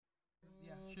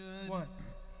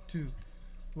two.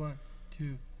 1,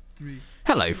 2, 3.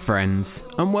 Hello friends,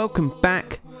 and welcome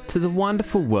back to the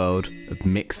wonderful world of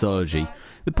mixology,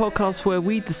 the podcast where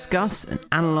we discuss and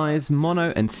analyse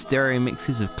mono and stereo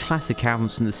mixes of classic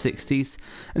albums from the 60s,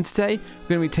 and today we're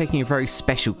going to be taking a very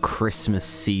special Christmas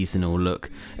seasonal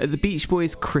look at the Beach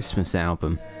Boys' Christmas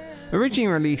album. Originally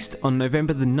released on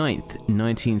November the 9th,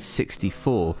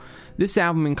 1964, this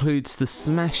album includes the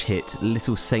smash hit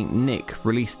Little Saint Nick,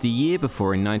 released the year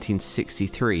before in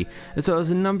 1963, as well as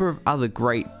a number of other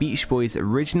great Beach Boys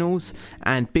originals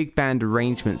and big band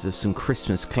arrangements of some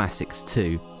Christmas classics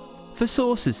too. For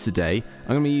sources today, I'm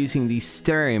going to be using the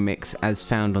stereo mix as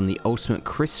found on the Ultimate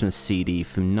Christmas CD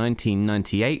from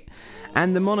 1998,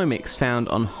 and the mono mix found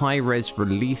on high-res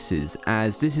releases,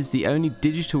 as this is the only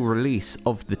digital release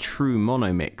of the true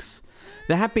mono mix.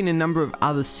 There have been a number of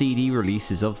other CD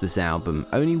releases of this album,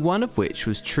 only one of which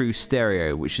was true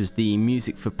stereo, which was the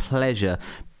Music for Pleasure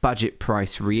budget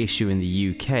price reissue in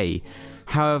the UK.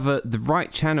 However, the right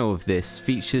channel of this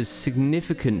features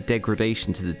significant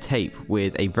degradation to the tape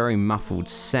with a very muffled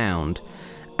sound,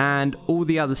 and all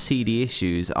the other CD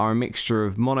issues are a mixture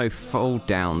of mono fold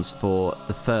downs for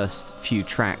the first few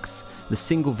tracks, the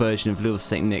single version of Little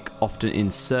Saint Nick often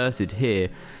inserted here,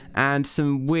 and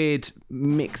some weird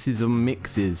mixes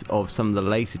of some of the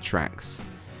later tracks.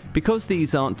 Because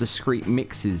these aren't discrete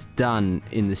mixes done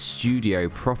in the studio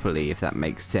properly, if that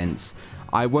makes sense,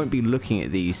 I won't be looking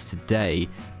at these today,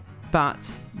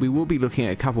 but we will be looking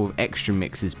at a couple of extra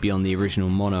mixes beyond the original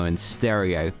mono and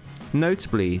stereo.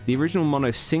 Notably, the original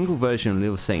mono single version of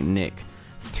Little Saint Nick,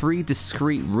 3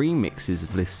 discrete remixes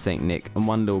of Little Saint Nick and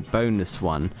one little bonus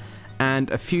one,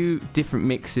 and a few different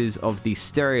mixes of the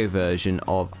stereo version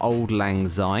of Auld Lang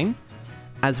Syne,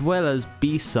 as well as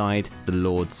B-side The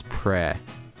Lord's Prayer.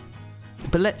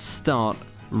 But let's start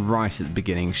right at the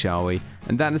beginning, shall we?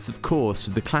 And that is of course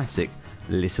with the classic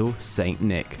Little Saint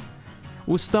Nick.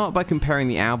 We'll start by comparing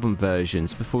the album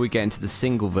versions before we get into the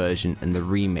single version and the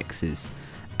remixes.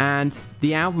 And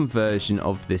the album version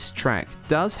of this track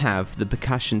does have the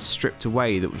percussion stripped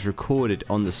away that was recorded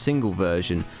on the single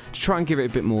version to try and give it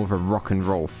a bit more of a rock and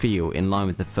roll feel in line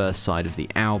with the first side of the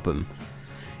album.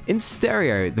 In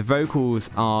stereo, the vocals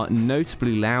are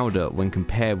notably louder when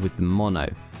compared with the mono.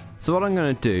 So what I'm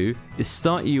going to do is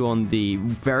start you on the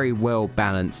very well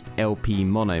balanced LP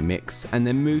mono mix and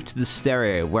then move to the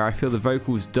stereo where I feel the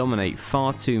vocals dominate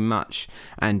far too much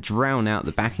and drown out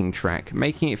the backing track,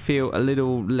 making it feel a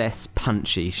little less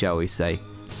punchy, shall we say.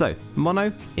 So,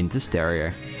 mono into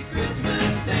stereo.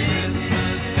 Christmas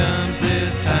comes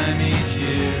this time each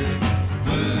year.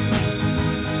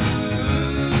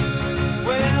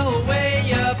 Well,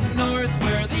 way up north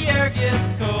where the air gets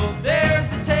cold,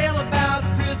 there's a tale about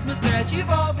Christmas that you've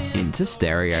all been into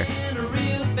stereo. and a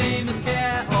real famous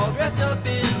cat all dressed up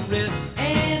in red,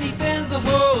 and he spends the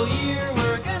whole year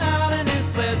working out on his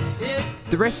sled.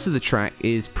 The rest of the track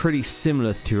is pretty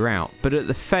similar throughout, but at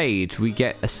the fade we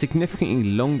get a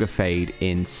significantly longer fade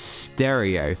in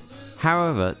stereo.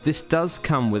 However, this does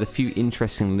come with a few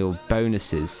interesting little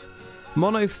bonuses.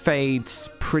 Mono fades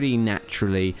pretty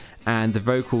naturally, and the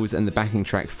vocals and the backing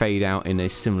track fade out in a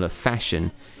similar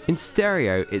fashion. In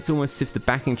stereo, it's almost as if the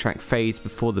backing track fades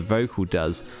before the vocal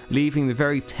does, leaving the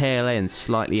very tail end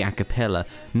slightly a cappella,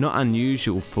 not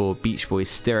unusual for Beach Boys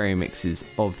stereo mixes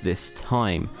of this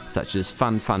time, such as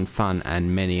Fun Fun Fun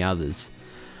and many others.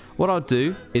 What I'll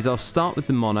do is I'll start with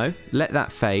the mono, let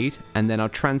that fade, and then I'll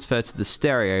transfer to the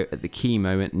stereo at the key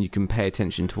moment, and you can pay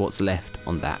attention to what's left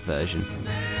on that version.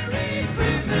 Merry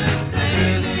Christmas,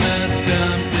 Christmas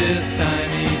comes this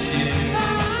time each year.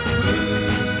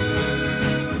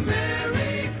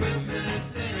 Merry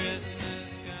Christmas, Christmas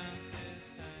comes this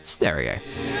time. Stereo.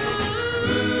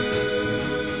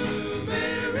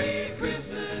 Merry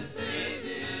Christmas,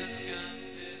 Christmas comes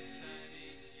this time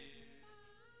each year.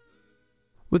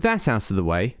 With that out of the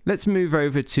way, let's move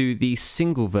over to the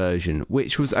single version,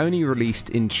 which was only released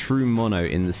in true mono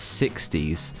in the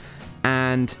 60s,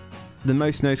 and the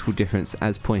most notable difference,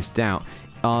 as pointed out,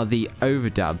 are the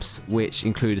overdubs, which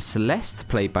include a Celeste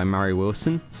played by Murray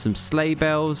Wilson, some sleigh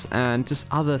bells, and just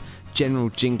other general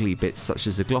jingly bits such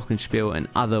as a glockenspiel and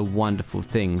other wonderful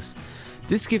things.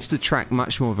 This gives the track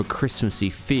much more of a Christmassy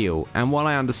feel, and while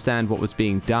I understand what was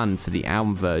being done for the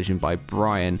album version by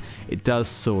Brian, it does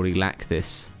sorely lack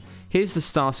this. Here's the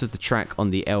start of the track on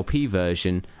the LP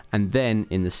version, and then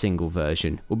in the single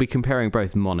version. We'll be comparing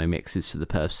both mono mixes for the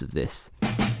purpose of this.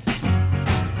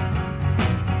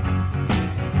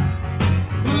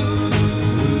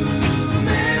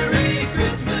 Merry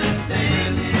Christmas,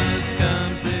 Christmas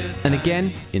comes this time. And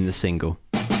again in the single.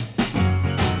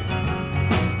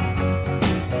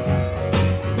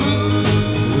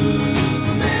 Ooh,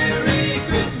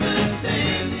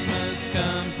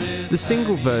 The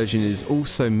single version is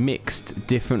also mixed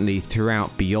differently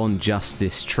throughout beyond just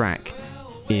this track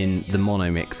in the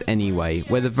mono mix anyway,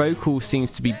 where the vocal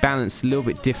seems to be balanced a little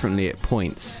bit differently at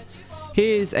points.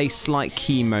 Here's a slight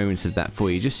key moment of that for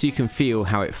you, just so you can feel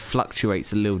how it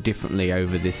fluctuates a little differently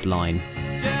over this line.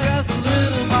 Just a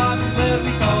little bobsled,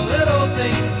 we call it old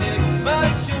Saint Nick,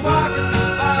 but she walked into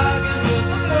the bargain with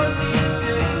a four-speed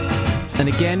stick. And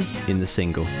again in the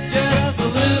single. Just a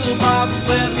little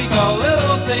bobsled, we call it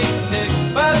old Saint Nick,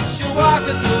 but she walked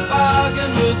into the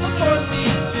bargain with a four-speed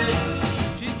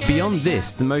stick. Beyond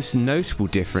this, the most notable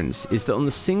difference is that on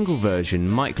the single version,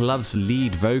 Mike Love's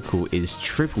lead vocal is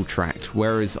triple tracked,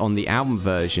 whereas on the album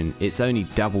version, it's only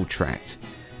double tracked.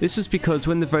 This was because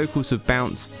when the vocals were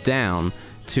bounced down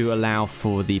to allow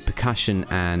for the percussion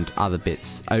and other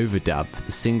bits overdub for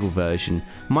the single version,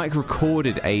 Mike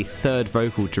recorded a third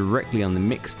vocal directly on the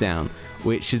mix down,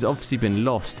 which has obviously been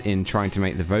lost in trying to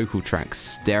make the vocal tracks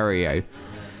stereo.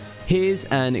 Here's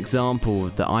an example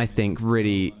that I think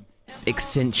really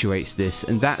accentuates this,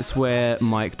 and that's where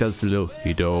Mike does the little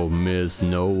 "you don't miss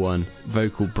no one"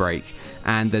 vocal break,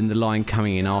 and then the line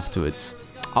coming in afterwards.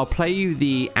 I'll play you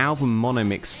the album mono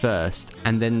mix first,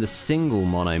 and then the single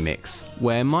mono mix,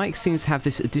 where Mike seems to have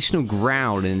this additional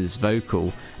growl in his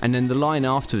vocal, and then the line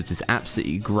afterwards is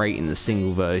absolutely great in the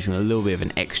single version with a little bit of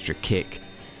an extra kick.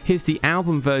 Here's the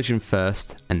album version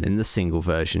first, and then the single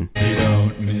version. You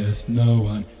don't miss no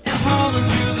one. And hauling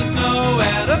through the snow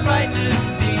at a frightening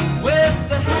speed, with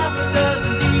the half a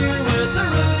dozen deer with the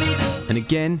Rudy. And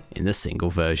again in the single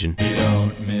version. You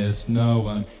don't miss no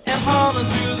one. And hauling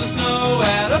through the snow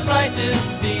at a frightening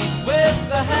speed, with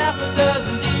the half a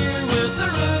dozen deer with the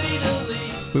Rudy to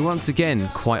lead. We once again,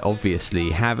 quite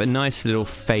obviously, have a nice little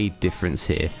fade difference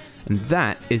here, and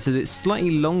that is that it's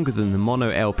slightly longer than the mono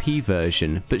LP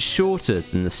version, but shorter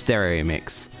than the stereo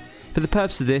mix. For the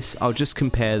purpose of this, I'll just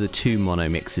compare the two mono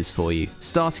mixes for you,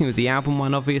 starting with the album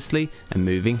one obviously, and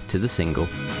moving to the single.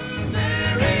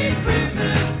 Merry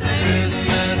Christmas, and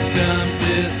Christmas comes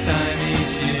this time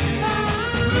each year.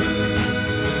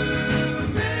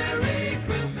 Merry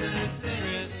Christmas, and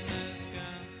Christmas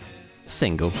comes this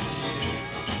Single.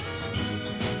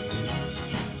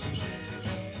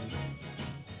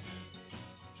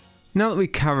 Now that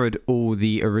we've covered all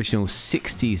the original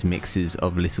 60s mixes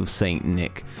of Little Saint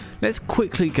Nick, let's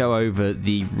quickly go over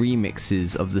the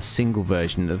remixes of the single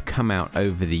version that have come out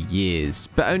over the years,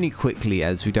 but only quickly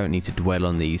as we don't need to dwell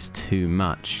on these too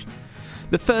much.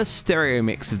 The first stereo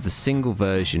mix of the single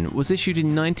version was issued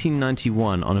in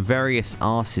 1991 on a Various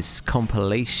Artists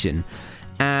compilation,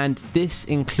 and this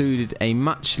included a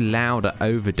much louder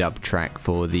overdub track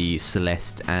for the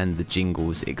Celeste and the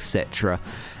jingles, etc.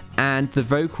 And the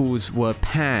vocals were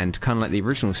panned, kind of like the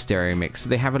original stereo mix, but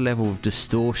they have a level of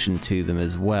distortion to them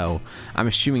as well. I'm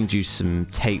assuming due to some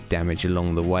tape damage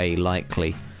along the way,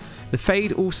 likely. The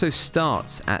fade also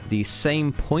starts at the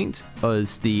same point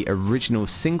as the original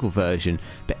single version,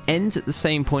 but ends at the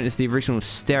same point as the original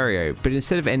stereo, but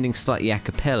instead of ending slightly a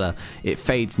cappella, it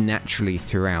fades naturally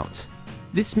throughout.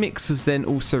 This mix was then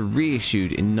also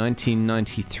reissued in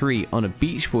 1993 on a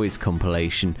Beach Boys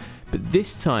compilation, but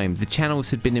this time the channels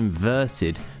had been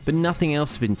inverted, but nothing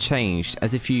else had been changed,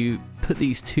 as if you put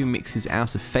these two mixes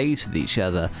out of phase with each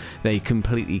other, they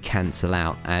completely cancel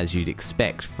out, as you'd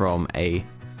expect from a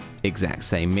exact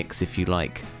same mix if you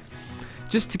like.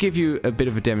 Just to give you a bit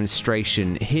of a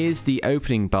demonstration, here's the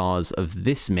opening bars of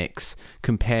this mix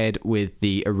compared with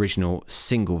the original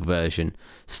single version,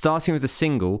 starting with the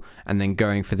single and then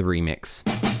going for the remix.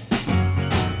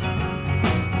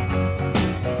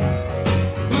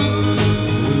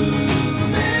 Ooh,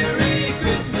 Merry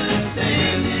Christmas,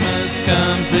 and Christmas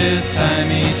comes this time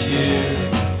each year.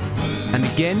 And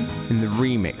again in the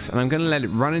remix, and I'm going to let it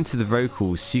run into the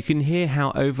vocals so you can hear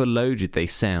how overloaded they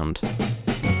sound.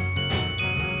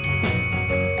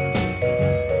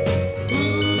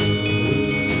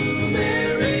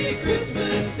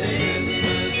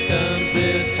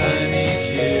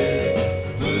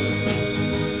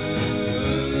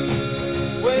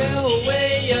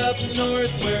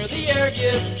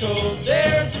 Gets cold.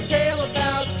 There's a tale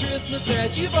about Christmas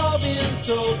that you've all been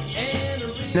told.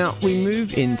 Now we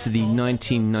move into the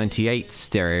 1998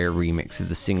 stereo remix of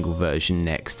the single version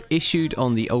next, issued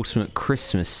on the Ultimate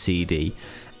Christmas CD,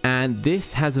 and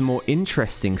this has a more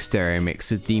interesting stereo mix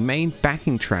with the main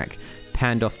backing track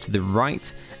panned off to the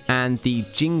right and the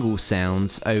jingle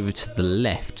sounds over to the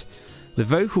left. The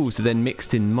vocals are then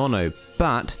mixed in mono,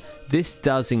 but this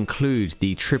does include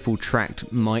the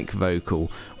triple-tracked mic vocal,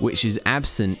 which is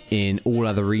absent in all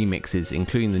other remixes,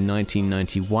 including the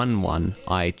 1991 one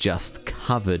I just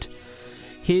covered.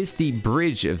 Here's the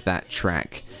bridge of that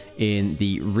track in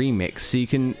the remix, so you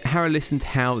can have a listen to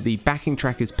how the backing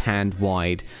track is panned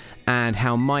wide and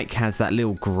how Mike has that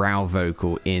little growl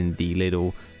vocal in the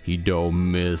little "you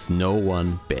don't miss no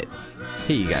one" bit.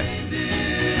 Here you go.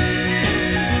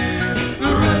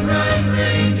 Run, run,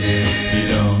 reindeer. You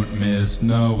don't miss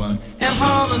no one. And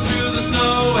hauling through the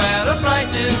snow at a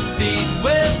frightening speed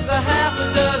with a half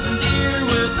a dozen deer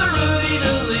with a Rudy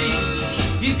to lead.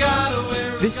 He's got to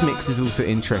wear. This mix is also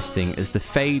interesting as the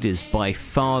fade is by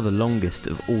far the longest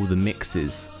of all the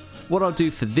mixes. What I'll do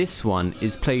for this one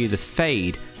is play you the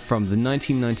fade from the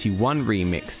 1991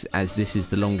 remix, as this is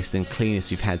the longest and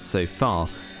cleanest we've had so far,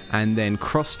 and then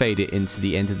crossfade it into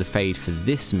the end of the fade for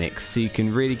this mix, so you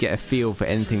can really get a feel for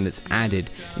anything that's added,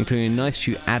 including a nice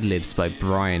few ad-libs by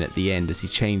Brian at the end as he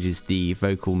changes the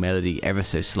vocal melody ever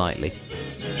so slightly.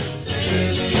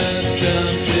 Christmas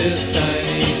comes this time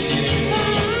each year.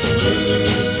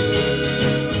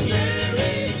 Merry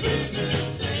Christmas,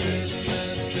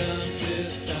 Christmas comes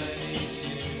this time each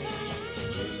year.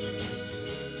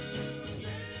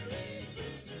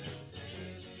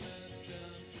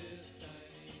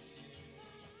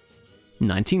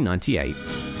 1998.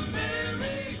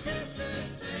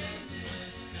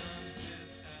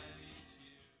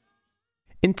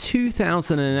 In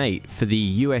 2008, for the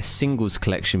US Singles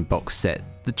Collection box set,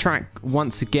 the track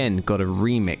once again got a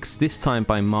remix, this time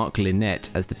by Mark Lynette,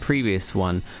 as the previous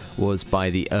one was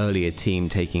by the earlier team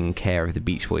taking care of the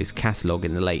Beach Boys catalogue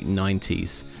in the late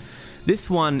 90s.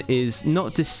 This one is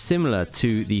not dissimilar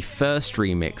to the first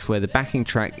remix, where the backing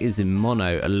track is in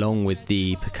mono along with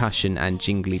the percussion and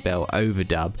Jingly Bell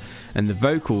overdub, and the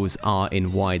vocals are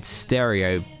in wide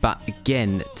stereo, but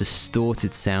again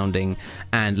distorted sounding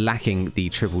and lacking the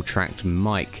triple tracked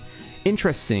mic.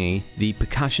 Interestingly, the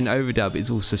percussion overdub is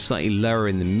also slightly lower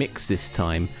in the mix this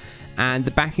time, and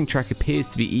the backing track appears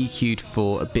to be EQ'd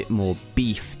for a bit more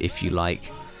beef, if you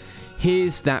like.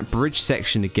 Here's that bridge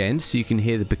section again, so you can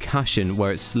hear the percussion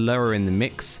where it's lower in the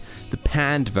mix, the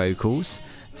panned vocals,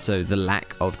 so the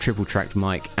lack of triple tracked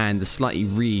mic, and the slightly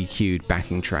re-EQ'd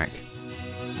backing track.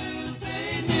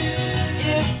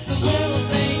 It's the little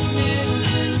Saint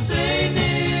Nick, Saint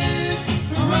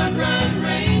Nick. Run, run,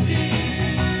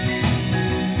 reindeer.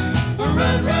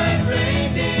 Run, run,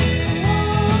 reindeer.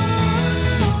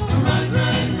 Run,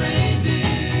 run, reindeer.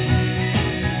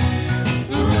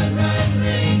 Run, run,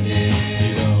 reindeer.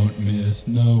 You don't miss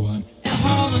no one. And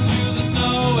hauling through the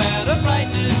snow at a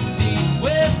frightening speed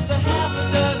with a half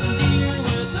a dozen deer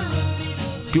with a Rudy to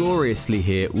lead. Gloriously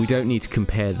here, we don't need to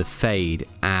compare the fade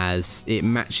as it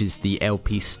matches the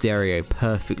LP stereo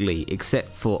perfectly,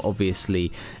 except for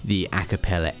obviously the a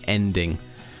cappella ending.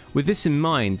 With this in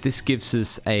mind, this gives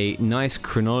us a nice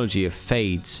chronology of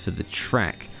fades for the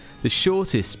track, the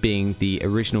shortest being the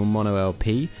original mono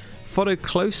LP, followed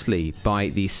closely by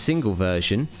the single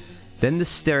version, then the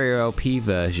stereo LP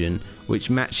version, which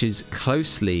matches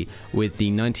closely with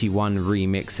the 91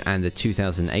 remix and the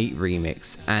 2008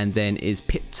 remix, and then is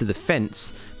pipped to the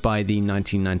fence by the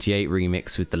 1998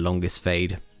 remix with the longest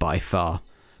fade by far.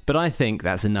 But I think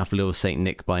that's enough Little Saint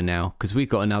Nick by now, because we've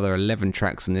got another 11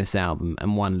 tracks on this album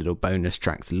and one little bonus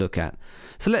track to look at.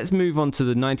 So let's move on to the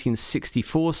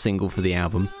 1964 single for the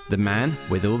album, The Man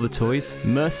with All the Toys,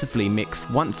 mercifully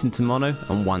mixed once into mono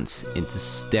and once into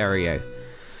stereo.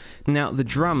 Now, the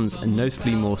drums are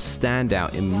notably more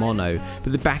standout in mono,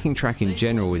 but the backing track in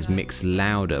general is mixed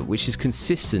louder, which is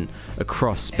consistent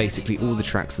across basically all the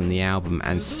tracks on the album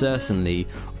and certainly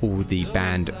all the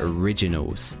band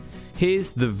originals.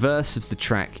 Here's the verse of the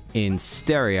track in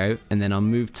stereo, and then I'll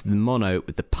move to the mono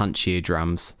with the punchier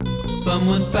drums.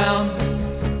 Someone found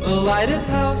a lighted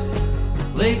house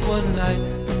late one night,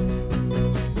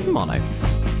 Mono.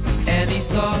 and he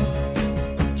saw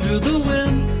through the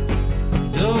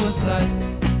window a sight.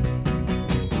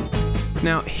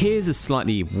 Now, here's a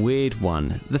slightly weird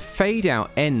one. The fade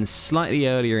out ends slightly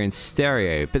earlier in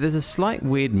stereo, but there's a slight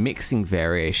weird mixing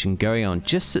variation going on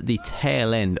just at the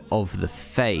tail end of the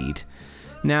fade.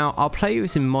 Now, I'll play you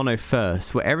this in mono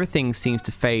first, where everything seems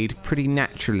to fade pretty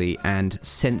naturally and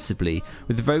sensibly,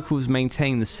 with the vocals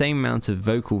maintaining the same amount of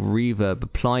vocal reverb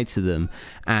applied to them,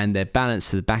 and their balance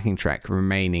to the backing track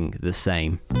remaining the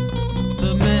same.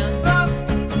 The man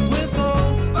with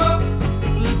all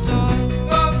the toys.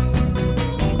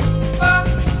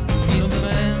 He's the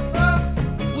man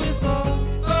with all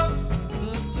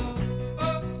the toys.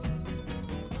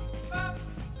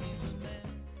 He's the man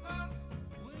with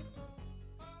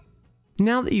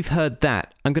Now that you've heard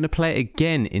that, I'm going to play it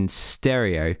again in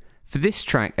stereo. For this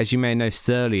track, as you may have noticed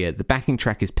earlier, the backing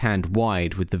track is panned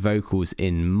wide with the vocals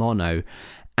in mono,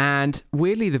 And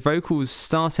weirdly, the vocals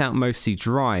start out mostly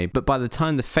dry, but by the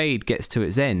time the fade gets to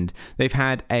its end, they've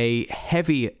had a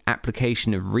heavy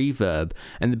application of reverb,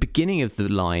 and the beginning of the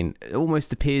line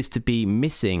almost appears to be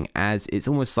missing, as it's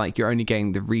almost like you're only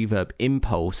getting the reverb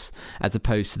impulse as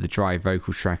opposed to the dry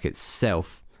vocal track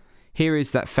itself. Here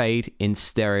is that fade in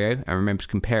stereo, and remember to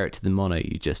compare it to the mono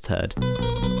you just heard.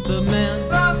 The man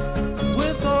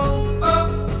with all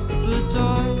the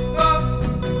toy.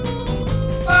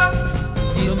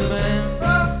 He's the man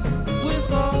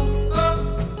with all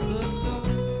the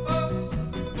toy.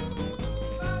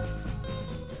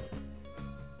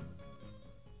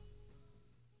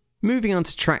 Moving on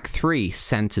to track 3,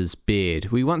 Santa's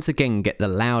Beard, we once again get the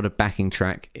louder backing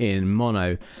track in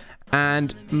mono,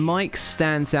 and Mike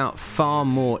stands out far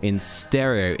more in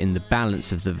stereo in the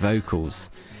balance of the vocals.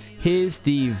 Here's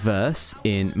the verse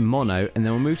in mono, and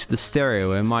then we'll move to the stereo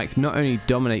where Mike not only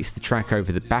dominates the track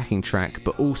over the backing track,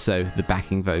 but also the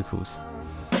backing vocals.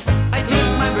 I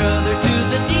took my brother to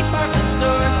the department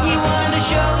store. He wanted to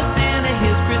show Santa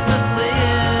his Christmas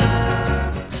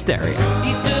list. Stereo.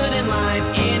 He stood in line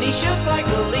and he shook like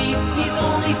a leaf. He's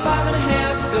only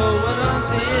 5.5 going on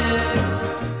 6.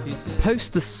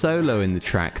 Post the solo in the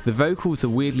track, the vocals are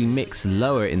weirdly mixed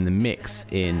lower in the mix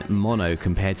in mono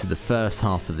compared to the first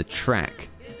half of the track.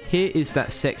 Here is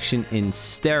that section in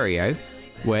stereo,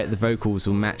 where the vocals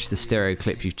will match the stereo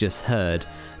clip you've just heard,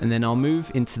 and then I'll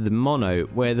move into the mono,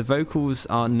 where the vocals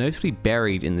are notably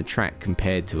buried in the track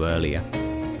compared to earlier.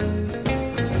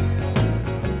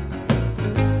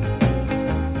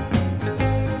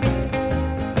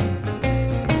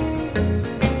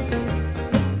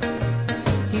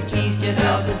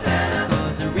 Santa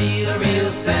Claus, a real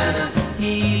Santa.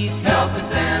 He's helping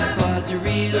Santa Claus, a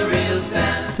real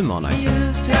Santa. To mono. He's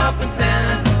just helping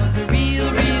Santa Claus, a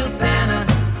real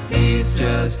Santa. He's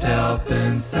just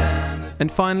helping Santa.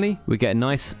 And finally, we get a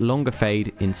nice longer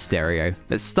fade in stereo.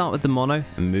 Let's start with the mono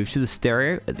and move to the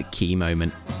stereo at the key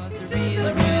moment.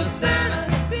 Real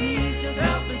Santa. He's just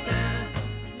helping Santa.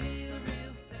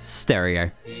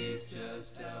 Stereo.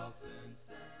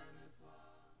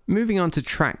 Moving on to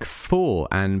track 4,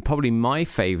 and probably my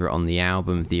favourite on the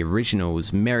album, the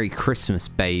originals, Merry Christmas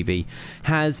Baby,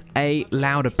 has a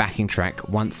louder backing track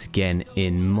once again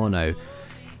in mono.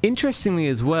 Interestingly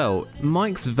as well,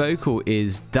 Mike's vocal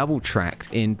is double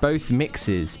tracked in both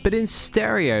mixes, but in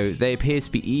stereo they appear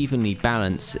to be evenly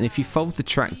balanced, and if you fold the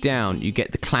track down you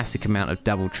get the classic amount of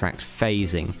double tracked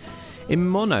phasing. In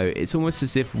mono, it's almost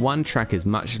as if one track is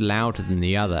much louder than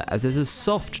the other, as there's a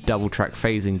soft double track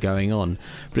phasing going on,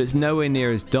 but it's nowhere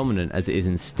near as dominant as it is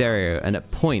in stereo, and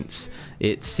at points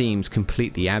it seems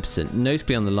completely absent,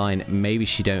 notably on the line, Maybe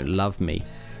She Don't Love Me.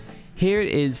 Here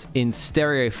it is in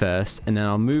stereo first, and then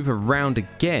I'll move around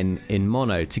again in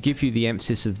mono to give you the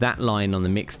emphasis of that line on the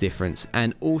mix difference,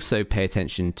 and also pay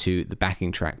attention to the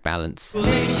backing track balance. Well,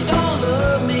 maybe she don't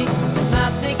love me,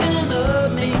 not thinking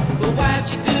of me, but why'd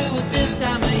you do it this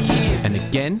time of year? And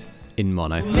again in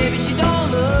mono. Maybe she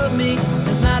don't love me,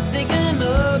 not thinking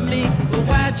of me, but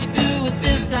why'd you do it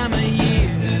this time of year?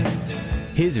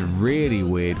 Here's a really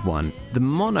weird one. The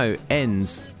mono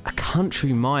ends a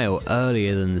country mile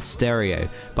earlier than the stereo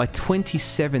by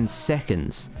 27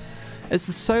 seconds. As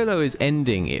the solo is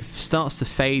ending, it starts to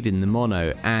fade in the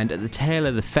mono, and at the tail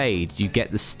of the fade you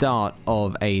get the start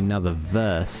of another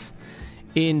verse.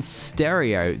 In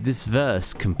stereo, this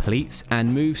verse completes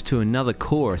and moves to another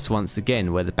chorus once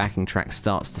again, where the backing track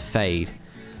starts to fade.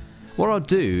 What I'll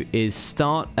do is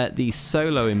start at the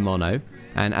solo in mono,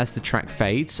 and as the track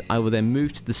fades, I will then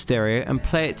move to the stereo and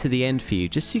play it to the end for you,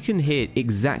 just so you can hear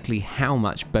exactly how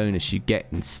much bonus you get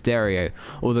in stereo,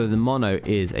 although the mono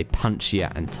is a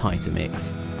punchier and tighter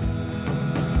mix.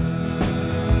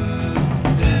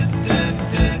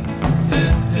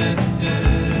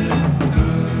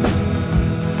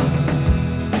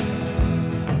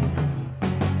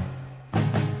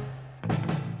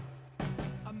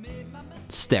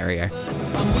 Stereo.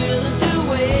 I'm willing to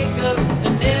wake up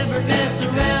and never mess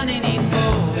around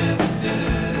anymore.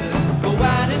 But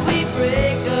why did we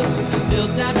break up? There's still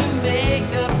time to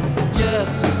make up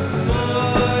just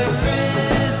for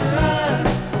Christmas.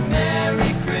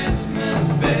 Merry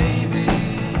Christmas, baby.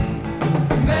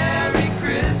 Merry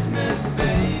Christmas,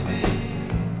 baby.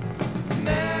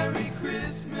 Merry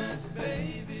Christmas,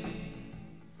 baby.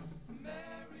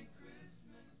 Merry Christmas,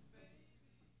 baby.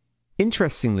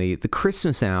 Interestingly, the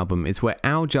Christmas album is where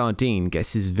Al Jardine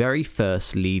gets his very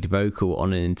first lead vocal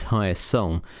on an entire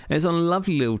song, and it's on a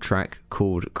lovely little track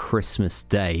called Christmas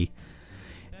Day.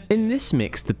 In this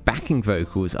mix, the backing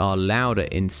vocals are louder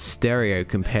in stereo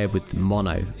compared with the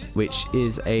mono, which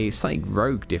is a slight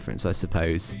rogue difference, I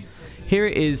suppose. Here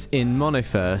it is in mono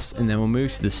first, and then we'll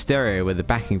move to the stereo where the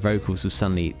backing vocals will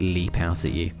suddenly leap out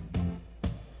at you.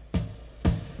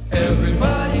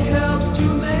 Everybody helps to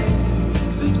make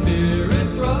the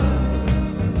spirit bright.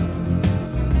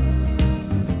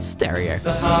 Stereo.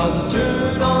 The houses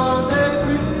turn on their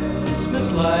Christmas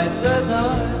lights at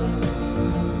night.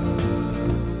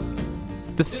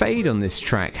 The fade on this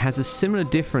track has a similar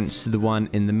difference to the one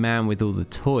in The Man with All the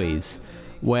Toys,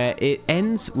 where it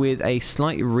ends with a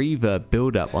slight reverb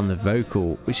build-up on the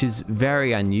vocal, which is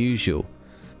very unusual.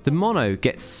 The mono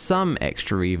gets some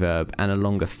extra reverb and a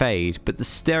longer fade, but the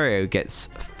stereo gets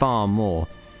far more.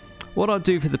 What I'll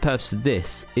do for the purpose of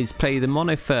this is play the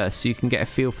mono first so you can get a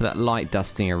feel for that light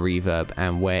dusting of reverb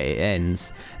and where it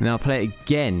ends, and then I'll play it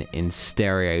again in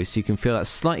stereo so you can feel that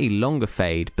slightly longer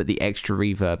fade but the extra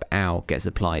reverb Al gets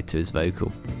applied to his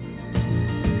vocal.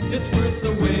 It's worth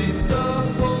the wait, the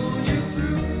whole year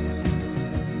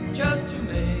through, just to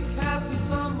make happy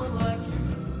someone like you.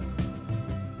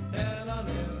 And I'll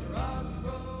never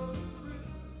outgrow the thrill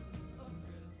of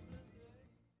Christmas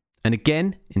Day. And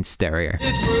again in stereo.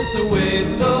 It's worth the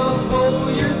wait, the whole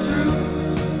year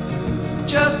through,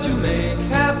 just to make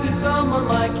happy someone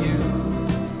like you.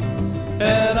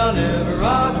 And I'll never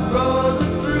outgrow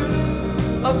the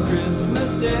thrill of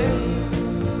Christmas Day.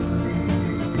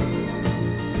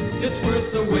 It's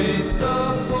worth the wait, the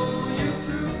whole year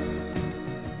through,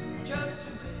 just to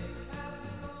make happy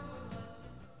someone like you.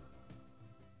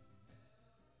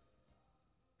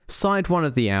 Side 1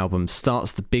 of the album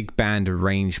starts the big band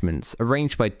arrangements,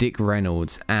 arranged by Dick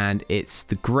Reynolds, and it's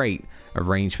the great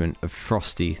arrangement of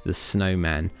Frosty the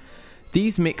Snowman.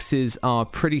 These mixes are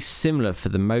pretty similar for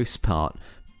the most part,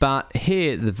 but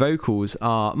here the vocals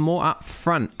are more up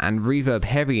front and reverb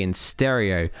heavy in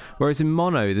stereo, whereas in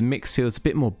mono the mix feels a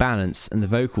bit more balanced and the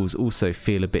vocals also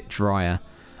feel a bit drier.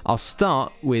 I'll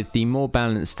start with the more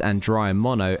balanced and drier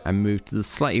mono and move to the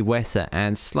slightly wetter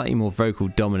and slightly more vocal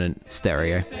dominant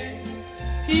stereo.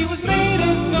 He was made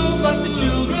of snow, but the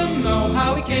children know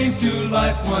how he came to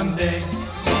life one day.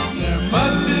 There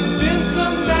must have been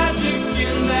some magic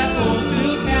in that old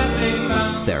silk hat they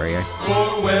found. Stereo.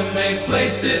 For when they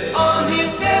placed it on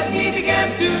his head, he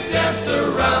began to dance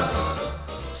around.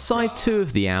 Side 2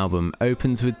 of the album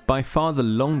opens with by far the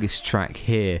longest track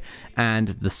here and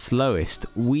the slowest,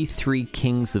 We Three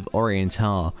Kings of Orient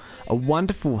Are, a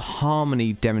wonderful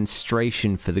harmony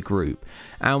demonstration for the group.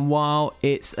 And while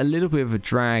it's a little bit of a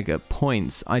drag at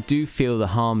points, I do feel the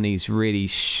harmonies really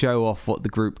show off what the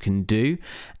group can do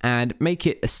and make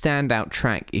it a standout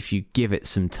track if you give it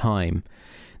some time.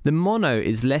 The mono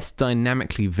is less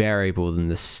dynamically variable than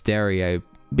the stereo,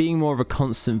 being more of a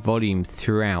constant volume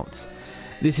throughout.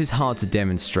 This is hard to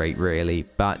demonstrate really,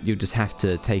 but you'll just have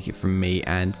to take it from me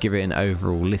and give it an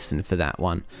overall listen for that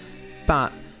one.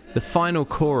 But the final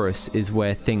chorus is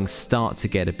where things start to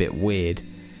get a bit weird.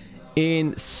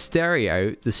 In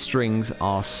stereo, the strings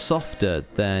are softer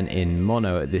than in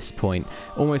mono at this point,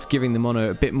 almost giving the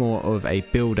mono a bit more of a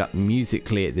build-up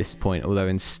musically at this point, although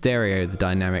in stereo the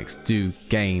dynamics do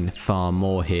gain far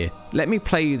more here. Let me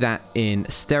play you that in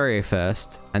stereo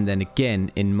first, and then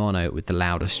again in mono with the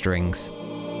louder strings.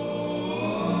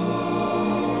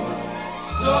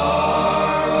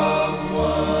 Star of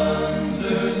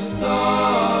wonder,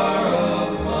 star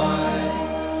of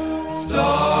might,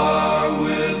 star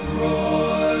with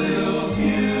royal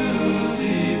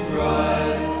beauty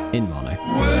bright. In mono.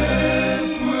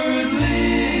 Westward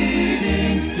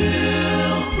leading,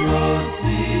 still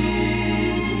proceeding,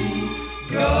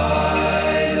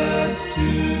 guide us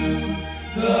to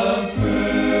the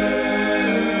perfect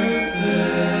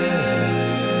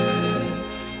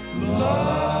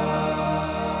light.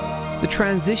 The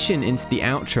transition into the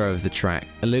outro of the track,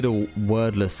 a little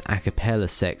wordless a cappella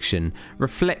section,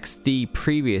 reflects the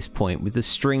previous point with the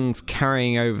strings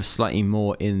carrying over slightly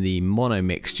more in the mono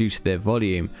mix due to their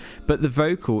volume, but the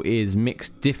vocal is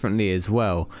mixed differently as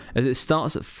well, as it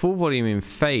starts at full volume in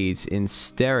fades in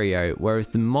stereo, whereas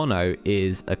the mono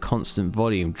is a constant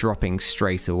volume dropping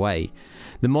straight away.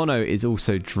 The mono is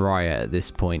also drier at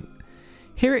this point.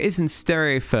 Here it is in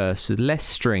stereo first with less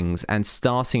strings and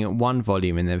starting at one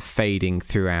volume and then fading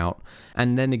throughout,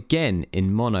 and then again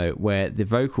in mono where the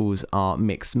vocals are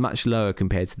mixed much lower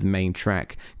compared to the main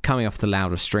track, coming off the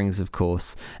louder strings of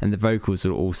course, and the vocals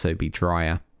will also be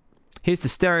drier. Here's the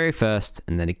stereo first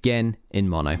and then again in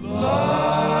mono.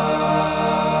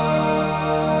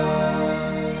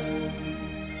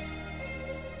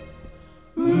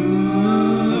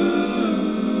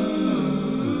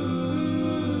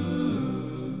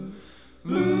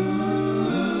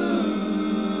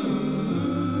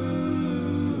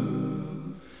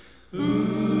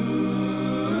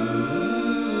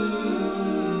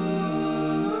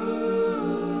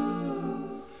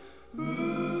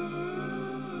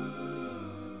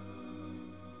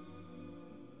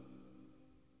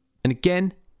 and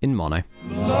again in mono.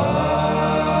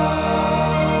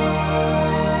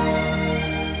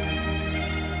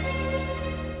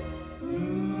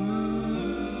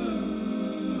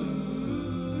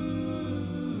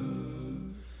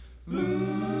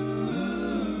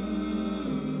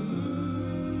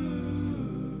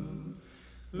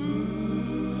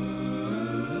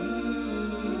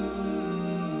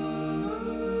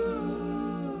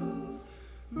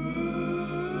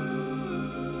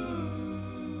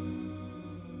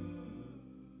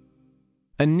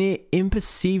 A near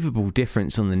imperceivable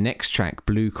difference on the next track,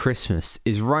 Blue Christmas,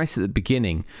 is right at the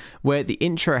beginning, where the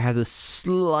intro has a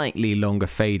slightly longer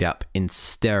fade up in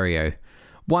stereo.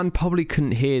 One probably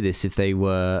couldn't hear this if they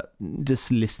were just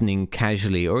listening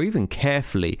casually or even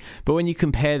carefully, but when you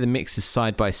compare the mixes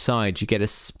side by side, you get a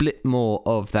split more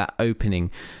of that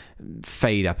opening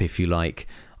fade up, if you like.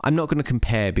 I'm not going to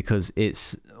compare because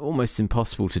it's almost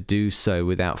impossible to do so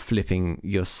without flipping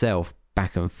yourself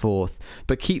back and forth,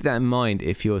 but keep that in mind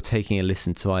if you're taking a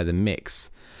listen to either mix.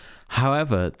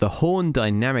 However, the horn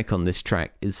dynamic on this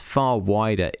track is far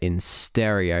wider in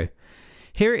stereo.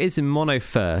 Here it is in mono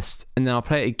first, and then I'll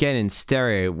play it again in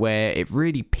stereo where it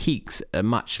really peaks at a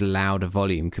much louder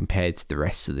volume compared to the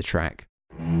rest of the track.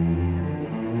 And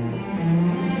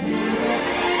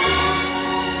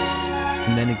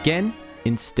then again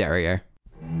in stereo.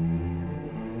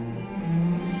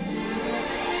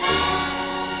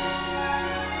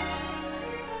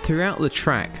 Throughout the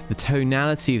track, the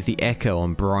tonality of the echo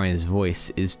on Brian's voice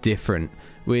is different,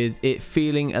 with it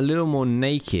feeling a little more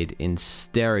naked in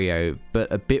stereo, but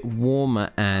a bit warmer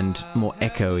and more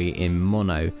echoey in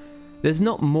mono. There's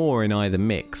not more in either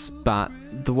mix, but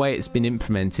the way it's been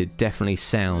implemented definitely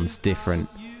sounds different.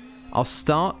 I'll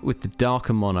start with the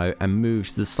darker mono and move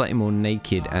to the slightly more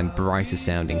naked and brighter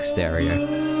sounding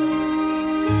stereo.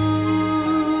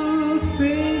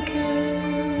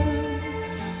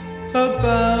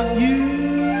 About you,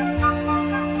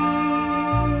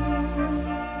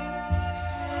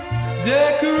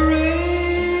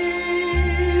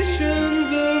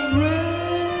 decorations of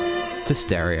red To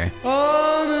stereo.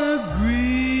 on a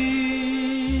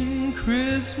green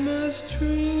Christmas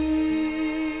tree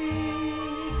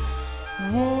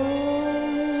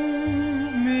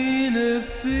won't mean a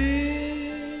thing.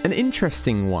 An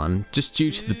interesting one, just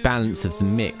due to the balance of the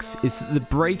mix, is that the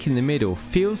break in the middle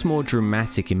feels more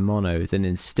dramatic in mono than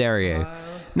in stereo.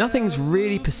 Nothing's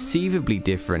really perceivably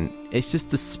different, it's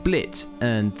just the split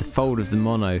and the fold of the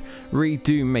mono really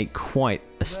do make quite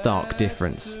a stark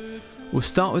difference. We'll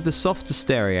start with the softer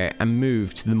stereo and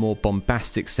move to the more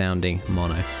bombastic sounding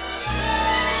mono.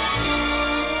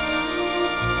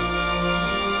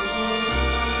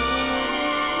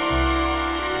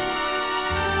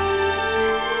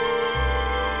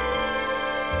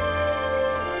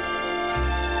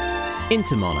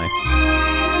 Into mono.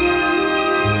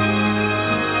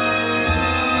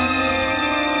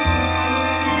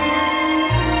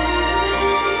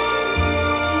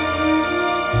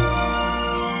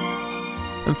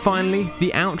 And finally,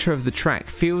 the outro of the track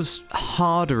feels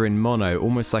harder in mono,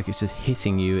 almost like it's just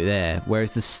hitting you there,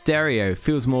 whereas the stereo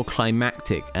feels more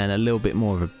climactic and a little bit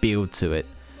more of a build to it.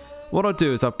 What I'll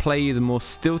do is I'll play you the more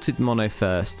stilted mono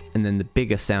first, and then the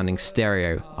bigger sounding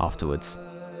stereo afterwards.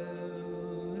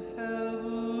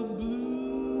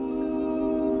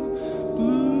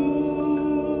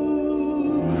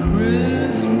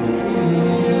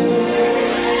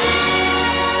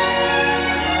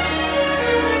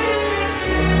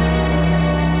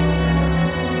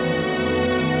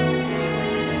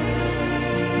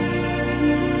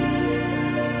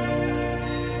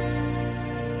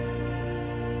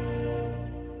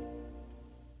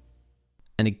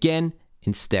 And again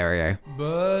in stereo.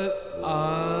 But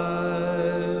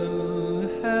I'll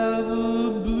have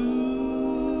a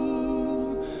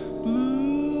blue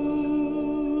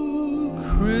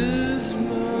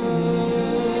Christmas.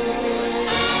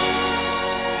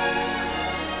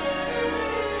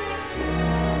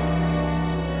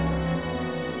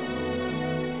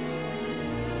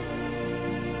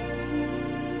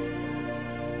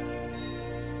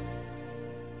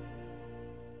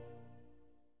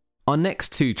 Our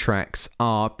next two tracks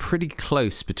are pretty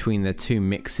close between their two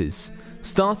mixes,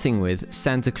 starting with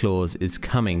Santa Claus is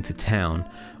Coming to Town,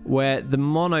 where the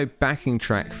mono backing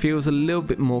track feels a little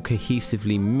bit more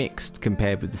cohesively mixed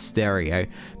compared with the stereo,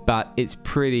 but it's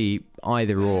pretty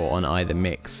either or on either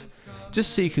mix.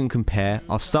 Just so you can compare,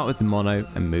 I'll start with the mono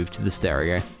and move to the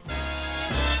stereo.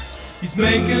 He's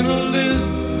making a list,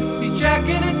 he's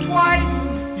checking it twice.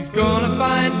 He's gonna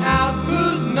find out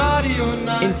who's naughty or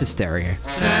nice. Into stereo.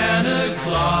 Santa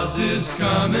Claus is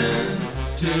coming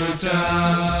to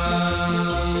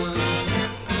town.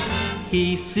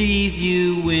 He sees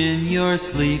you when you're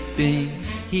sleeping.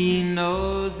 He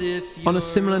knows if you're On a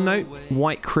similar note,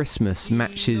 White Christmas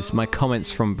matches my comments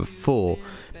from before,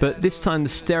 but this time the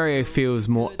stereo feels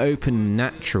more open and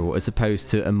natural as opposed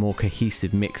to a more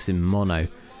cohesive mix in mono.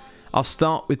 I'll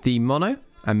start with the mono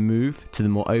and move to the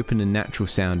more open and natural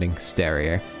sounding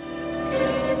stereo.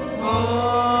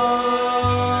 I'm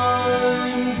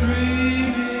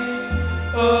dreaming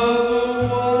of a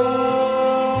white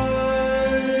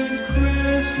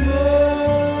Christmas.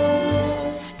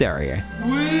 Stereo.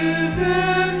 With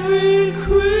every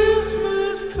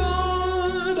Christmas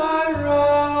card I write,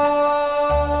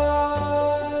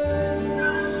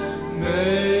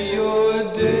 may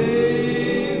your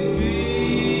days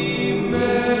be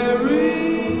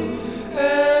merry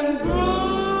and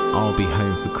bright. I'll Be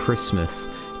Home for Christmas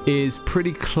is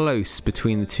pretty close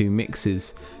between the two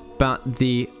mixes, but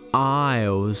the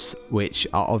aisles, which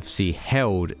are obviously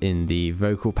held in the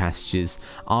vocal passages,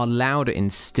 are louder in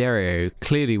stereo,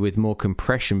 clearly with more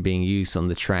compression being used on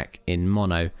the track in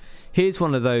mono. Here's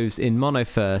one of those in mono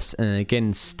first, and again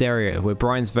in stereo, where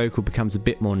Brian's vocal becomes a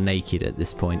bit more naked at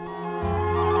this point. I'll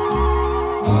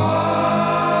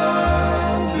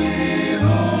be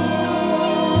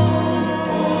home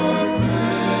for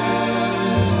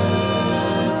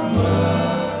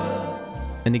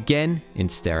Christmas. And again in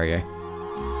stereo.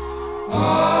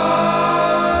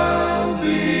 I'll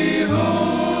be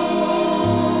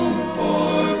home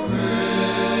for Christmas.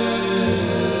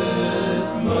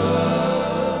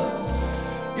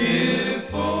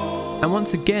 If only And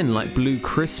once again, like Blue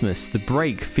Christmas, the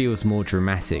break feels more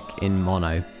dramatic in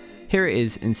mono. Here it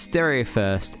is in stereo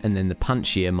first, and then the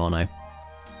punchier mono.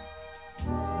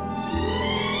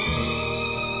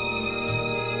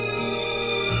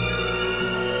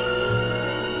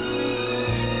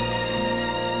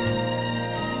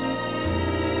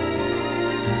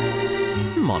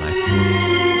 Mono.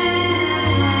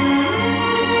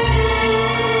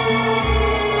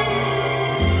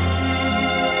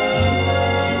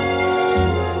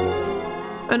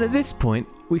 And at this point,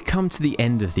 we come to the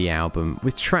end of the album,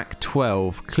 with track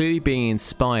 12 clearly being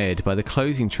inspired by the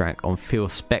closing track on Phil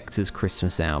Spector's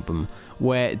Christmas album,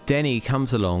 where Denny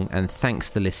comes along and thanks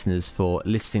the listeners for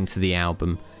listening to the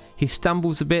album. He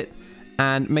stumbles a bit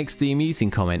and makes the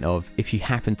amusing comment of, if you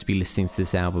happen to be listening to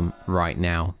this album right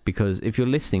now, because if you're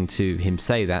listening to him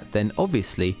say that, then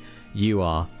obviously you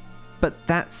are. But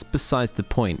that's besides the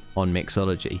point on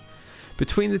Mixology.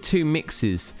 Between the two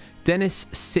mixes, Dennis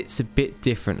sits a bit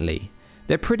differently.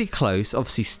 They're pretty close,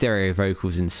 obviously stereo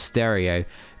vocals in stereo,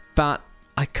 but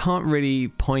I can't really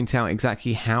point out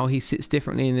exactly how he sits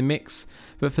differently in the mix,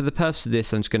 but for the purpose of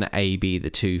this, I'm just going to A-B the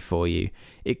two for you.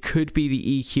 It could be the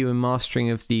EQ and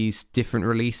mastering of these different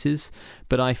releases,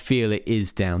 but I feel it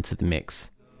is down to the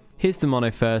mix. Here's the mono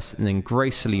first, and then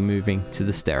gracefully moving to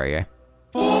the stereo.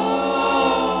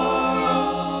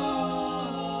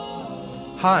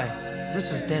 Hi,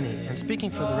 this is Denny, and speaking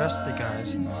for the rest of the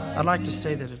guys, I'd like to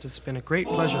say that it has been a great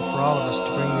pleasure for all of us to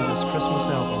bring you this Christmas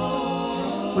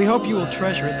album. We hope you will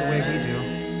treasure it the way we do.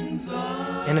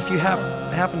 And if you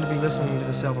happen to be listening to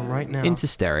this album right now, Into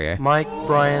stereo. Mike,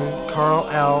 Brian, Carl,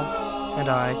 Al, and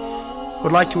I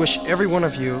would like to wish every one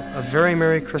of you a very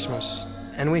Merry Christmas,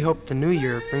 and we hope the new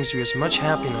year brings you as much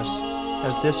happiness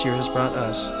as this year has brought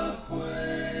us.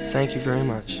 Thank you very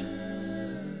much.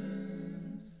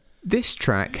 This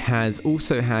track has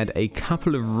also had a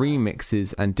couple of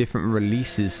remixes and different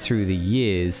releases through the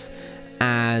years,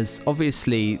 as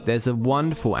obviously there's a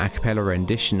wonderful a cappella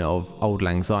rendition of Auld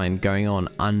Lang Syne going on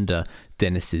under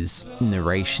Dennis's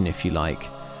narration, if you like.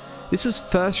 This was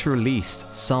first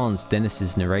released, sans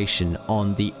Dennis's narration,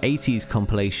 on the 80s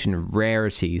compilation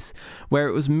Rarities, where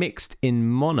it was mixed in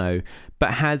mono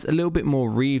but has a little bit more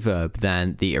reverb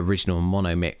than the original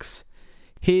mono mix.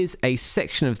 Here's a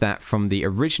section of that from the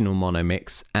original mono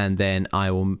mix, and then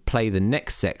I will play the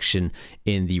next section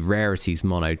in the Rarities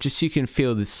mono, just so you can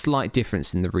feel the slight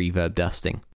difference in the reverb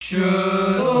dusting.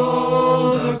 should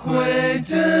old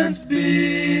acquaintance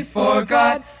be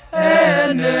forgot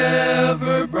and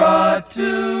never brought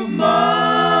to mind?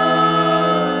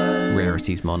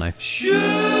 Rarities mono.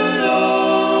 Should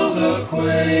old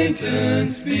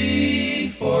acquaintance be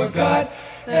forgot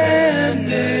and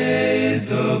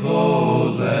days of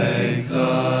old lang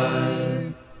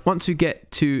syne? Once we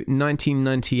get to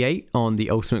 1998 on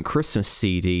the Ultimate Christmas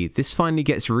CD, this finally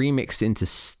gets remixed into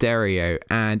stereo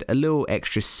and a little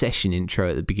extra session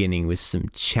intro at the beginning with some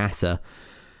chatter.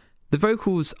 The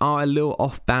vocals are a little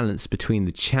off balance between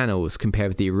the channels compared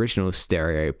with the original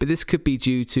stereo, but this could be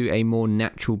due to a more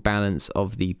natural balance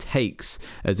of the takes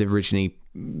as originally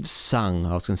sung.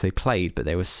 I was going to say played, but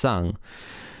they were sung.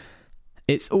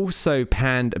 It's also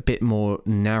panned a bit more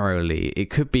narrowly. It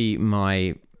could be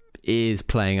my ears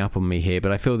playing up on me here,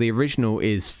 but I feel the original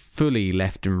is fully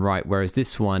left and right, whereas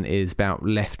this one is about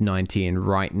left 90 and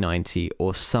right 90,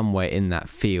 or somewhere in that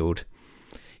field.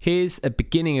 Here's a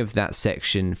beginning of that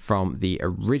section from the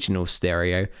original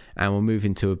stereo, and we'll move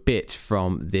into a bit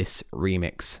from this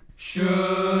remix.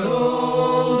 Should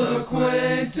old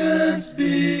acquaintance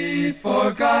be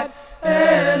forgot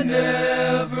and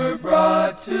never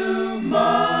brought to mind?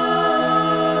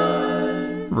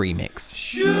 Remix.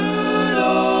 Should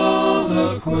old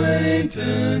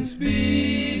acquaintance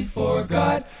be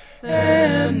forgot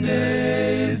and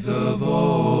days of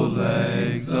old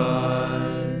lang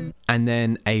syne? And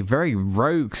then a very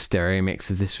rogue stereo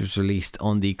mix of this was released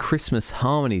on the Christmas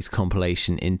Harmonies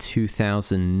compilation in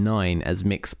 2009 as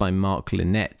mixed by Mark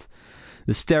Lynette.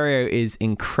 The stereo is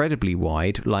incredibly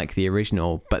wide, like the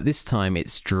original, but this time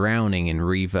it's drowning in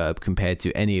reverb compared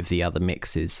to any of the other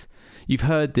mixes. You've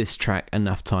heard this track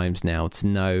enough times now to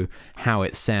know how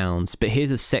it sounds, but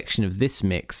here's a section of this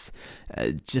mix.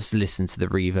 Just listen to the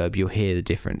reverb, you'll hear the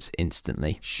difference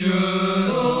instantly. Should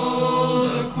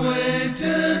old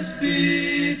acquaintance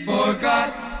be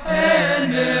forgot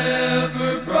and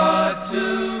never brought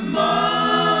to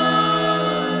mind?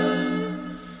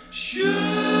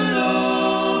 Should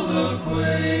old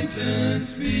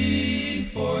acquaintance be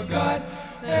forgot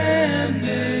and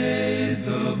days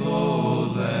of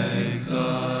old lang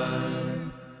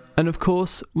syne? And of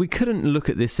course, we couldn't look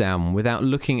at this album without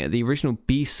looking at the original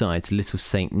B-side to Little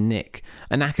Saint Nick,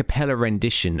 an a cappella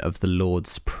rendition of the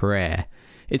Lord's Prayer.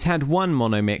 It's had one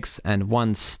mono mix and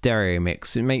one stereo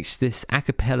mix. It makes this a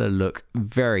cappella look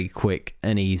very quick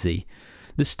and easy.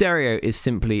 The stereo is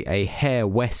simply a hair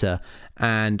wetter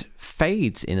and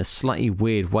fades in a slightly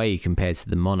weird way compared to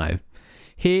the mono.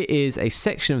 Here is a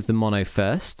section of the mono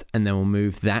first, and then we'll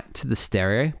move that to the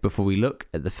stereo before we look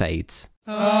at the fades.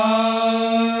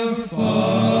 Our Father.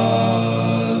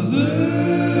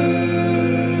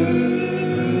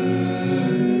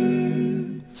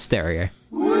 Stereo.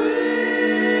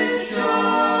 Which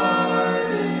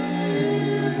art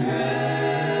in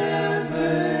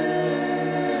heaven.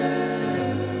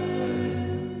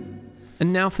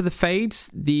 And now for the fades.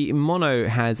 The mono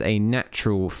has a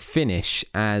natural finish,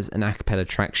 as an a cappella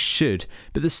track should,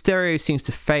 but the stereo seems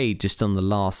to fade just on the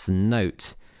last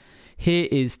note. Here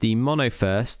is the mono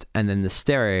first, and then the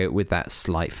stereo with that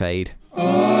slight fade.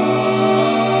 Amen.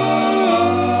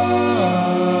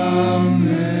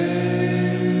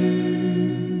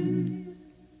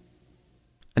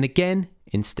 And again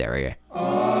in stereo.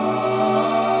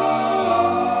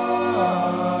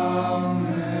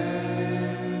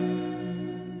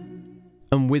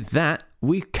 And with that,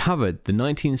 we've covered the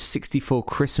 1964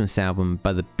 Christmas album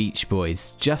by the Beach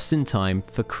Boys, just in time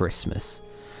for Christmas.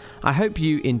 I hope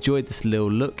you enjoyed this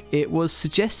little look. It was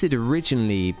suggested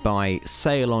originally by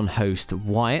Sail On host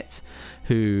Wyatt,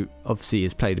 who obviously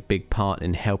has played a big part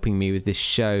in helping me with this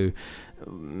show,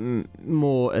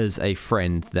 more as a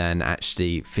friend than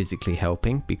actually physically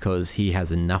helping, because he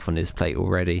has enough on his plate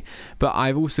already. But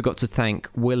I've also got to thank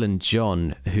Will and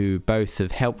John, who both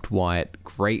have helped Wyatt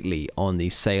greatly on the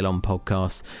Sail On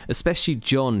podcast, especially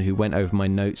John, who went over my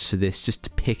notes for this just to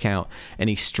pick out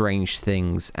any strange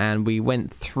things, and we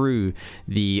went through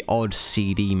the odd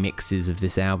CD mixes of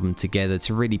this album together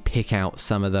to really pick out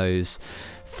some of those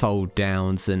fold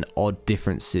downs and odd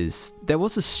differences. There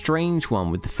was a strange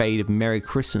one with the fade of Merry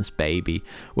Christmas Baby,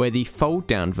 where the fold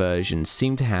down version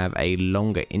seemed to have a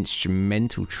longer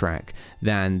instrumental track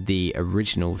than the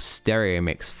original stereo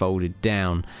mix folded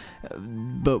down,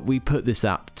 but we put this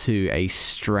up to a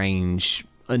strange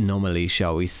anomaly,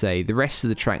 shall we say. The rest of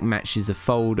the track matches a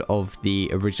fold of the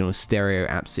original stereo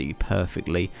absolutely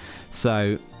perfectly,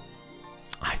 so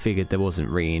I figured there wasn't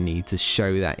really a need to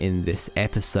show that in this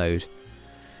episode.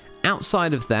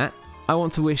 Outside of that, I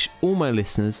want to wish all my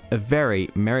listeners a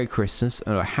very Merry Christmas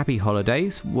or a Happy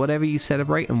Holidays, whatever you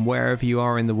celebrate and wherever you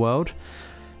are in the world.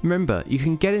 Remember, you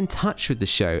can get in touch with the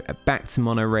show at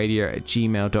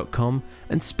backtomonoradio@gmail.com.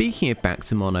 And speaking of Back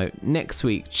to Mono, next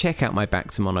week check out my Back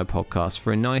to Mono podcast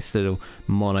for a nice little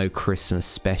Mono Christmas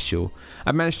special.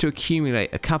 I managed to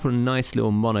accumulate a couple of nice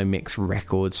little mono mix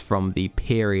records from the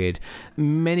period,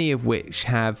 many of which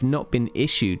have not been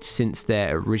issued since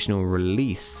their original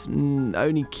release,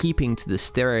 only keeping to the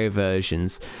stereo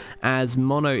versions, as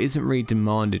mono isn't really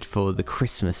demanded for the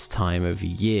Christmas time of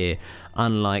year,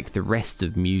 unlike the rest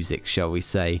of music, shall we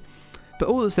say. But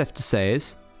all that's left to say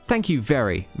is, thank you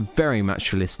very, very much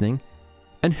for listening,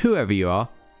 and whoever you are,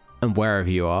 and wherever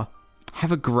you are,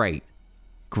 have a great,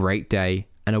 great day,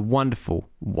 and a wonderful,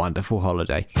 wonderful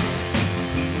holiday.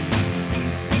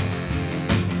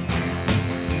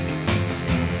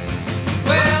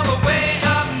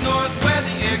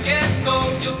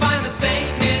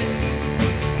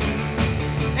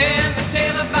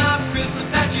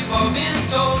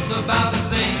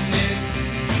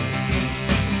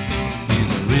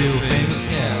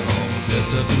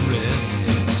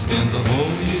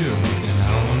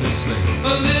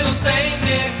 A little Saint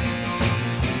Nick,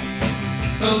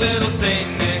 a little Saint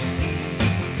Nick.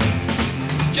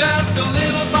 Just a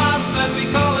little bobsled,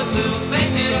 we call it Little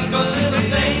Saint Nick, a little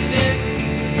Saint Nick.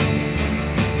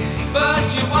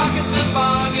 But you walk a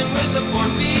toboggan with a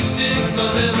 4-speed stick, a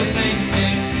little Saint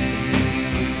Nick.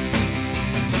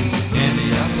 Candy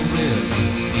apple red,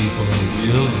 ski for a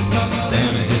wheel.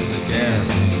 Santa hits the gas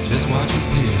and just watch him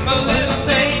peel. A little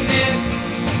Saint Nick,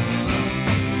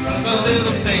 a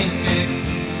little Saint Nick.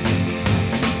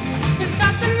 It's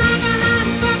got the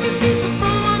nine bucket seats with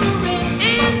foam on the rim,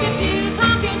 and the dudes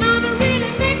honking on the reel.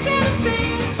 It makes Santa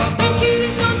sing. And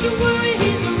kiddies, don't you worry,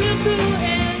 he's a real cool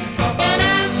head. And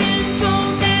I've been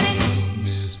told that it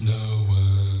Miss no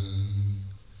one.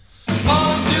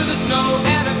 On through the snow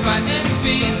at a frightening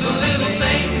speed, the little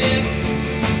Saint Nick.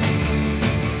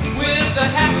 With a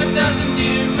half a dozen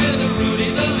deer